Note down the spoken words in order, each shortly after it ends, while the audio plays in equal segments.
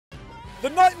The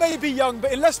night may be young,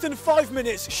 but in less than 5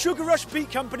 minutes, Sugar Rush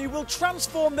Beat Company will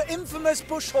transform the infamous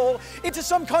Bush Hall into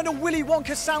some kind of Willy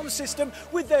Wonka sound system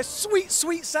with their sweet,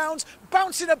 sweet sounds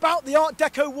bouncing about the Art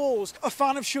Deco walls. A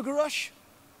fan of Sugar Rush?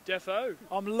 Defo.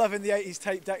 I'm loving the 80s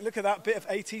tape deck. Look at that bit of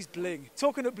 80s bling.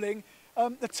 Talking of bling,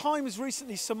 the Times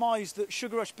recently surmised that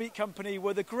Sugar Rush Beat Company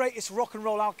were the greatest rock and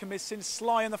roll alchemists since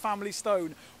Sly and the Family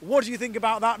Stone. What do you think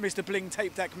about that, Mr. Bling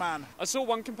Tape Deck Man? I saw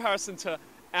one comparison to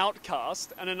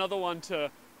Outcast and another one to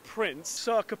Prince.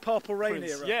 Circa Purple Rain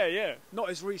era. Yeah, yeah. Not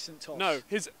his recent toss. No,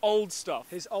 his old stuff.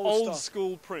 His old stuff.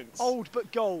 School Prince. Old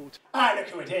but gold. Ah, look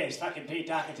who it is, fucking Pete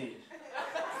Doherty.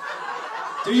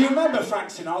 Do you remember Frank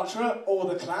Sinatra or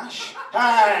The Clash?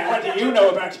 Hey, what do you know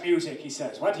about music, he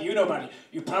says. What do you know about it?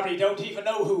 You probably don't even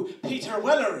know who Peter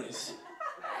Weller is.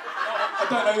 I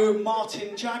don't know who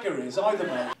Martin Jagger is either,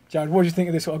 mate. Jared, what do you think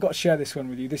of this one? I've got to share this one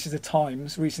with you. This is a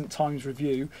Times, recent Times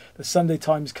review. The Sunday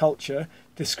Times Culture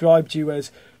described you as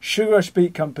Sugar Rush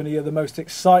Beat Company are the most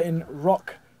exciting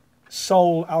rock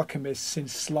soul alchemists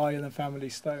since Sly and the Family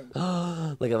Stone.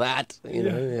 Look at that. You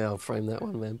know, yeah, I'll frame that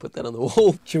one, man. Put that on the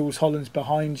wall. Jules Holland's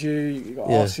behind you. You've got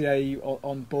RCA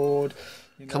on board.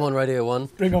 You know. Come on, Radio 1.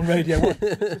 Bring on Radio 1. See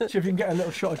if you can get a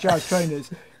little shot of Jared's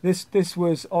trainers. This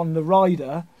was on the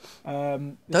rider.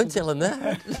 Don't tell him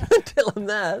that. Don't tell him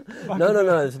that.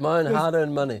 No. It's mine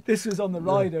hard-earned money. This was on the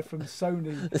rider from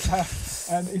Sony.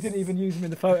 And he didn't even use them in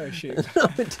the photo shoot. No,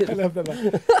 I didn't. I love them.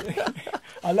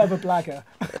 I love a blagger.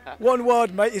 One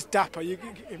word, mate, is dapper. You're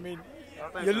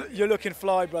looking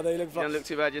fly, brother. You don't look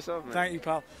too bad yourself, mate. Thank you,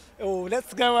 pal. Oh,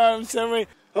 let's go home, shall we?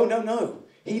 Oh, no.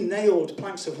 He nailed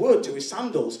planks of wood to his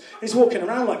sandals. He's walking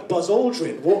around like Buzz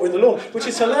Aldrin, watering the lawn, which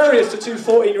is hilarious to two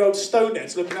 14-year-old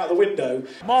stoneheads looking out the window.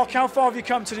 Mark, how far have you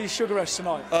come to these Sugar Rush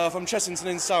tonight? From Chessington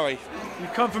in Surrey.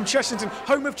 You've come from Chessington,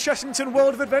 home of Chessington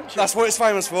World of Adventure. That's what it's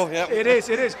famous for, yeah. It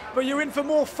is. But you're in for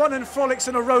more fun and frolics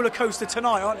than a roller coaster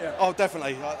tonight, aren't you? Oh,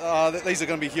 definitely. These are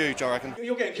going to be huge, I reckon.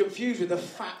 You're getting confused with the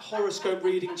fat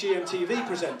horoscope-reading GMTV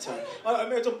presenter.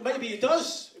 Maybe he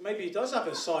does. Maybe he does have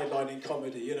a sideline in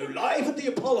comedy, you know, live at the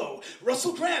Apollo,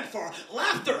 Russell Grant for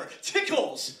laughter,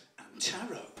 tickles, and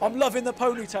tarot. I'm loving the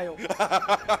ponytail.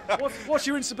 What's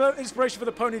your inspiration for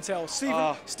the ponytail?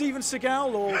 Steven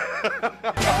Seagal or?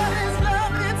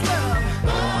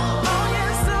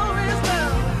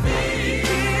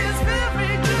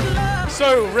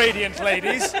 So radiant,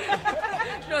 ladies.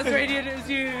 Not as radiant as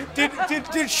you.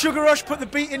 Did Sugar Rush put the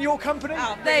beat in your company?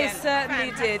 Oh, they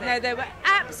certainly did. No, they were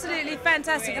absolutely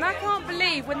fantastic. And I can't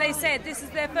believe when they said this is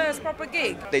their first proper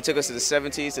gig. They took us to the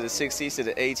 70s, to the 60s, to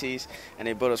the 80s, and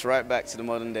they brought us right back to the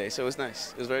modern day. So it was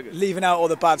nice. It was very good. Leaving out all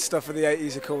the bad stuff of the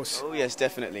 80s, of course. Oh, yes,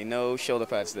 definitely. No shoulder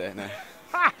pads there, no.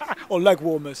 Or leg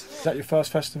warmers. Is that your first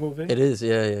festival, Vic? It is,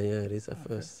 yeah. It is our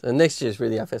first. And next year's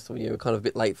really our festival year. We're kind of a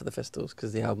bit late for the festivals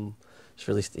because the album was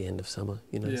released at the end of summer,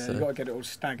 you know. Yeah, so. you've got to get it all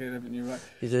staggered, haven't you, right?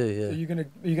 You do, yeah. Are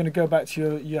you gonna go back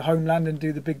to your homeland and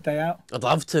do the big day out? I'd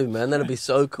love to, man. That'd be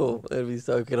so cool. That'd be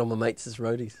so good on my mates as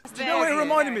roadies. Do you know what it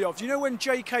reminded me of? Do you know when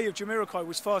JK of Jamiroquai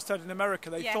was first heard in America?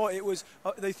 They thought it was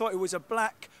a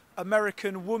black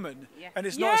American woman, and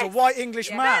it's not, it's a white English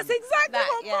man. That's exactly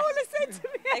what Paula said to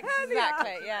me earlier.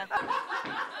 Exactly, yeah.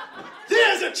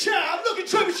 There's a chap! Look at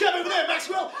Trevor Chap over there,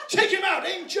 Maxwell! Check him out,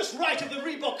 aim just right at the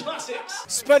Reebok Classics!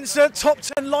 Spencer, top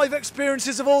 10 live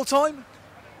experiences of all time?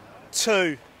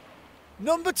 2.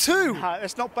 Number 2?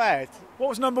 That's not bad. What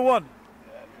was number 1?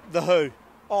 The Who.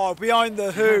 Oh, behind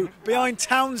the Who, behind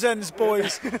Townsend's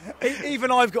boys.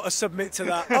 Even I've got to submit to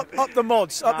that. Up the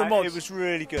mods, up the mods. It was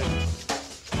really good.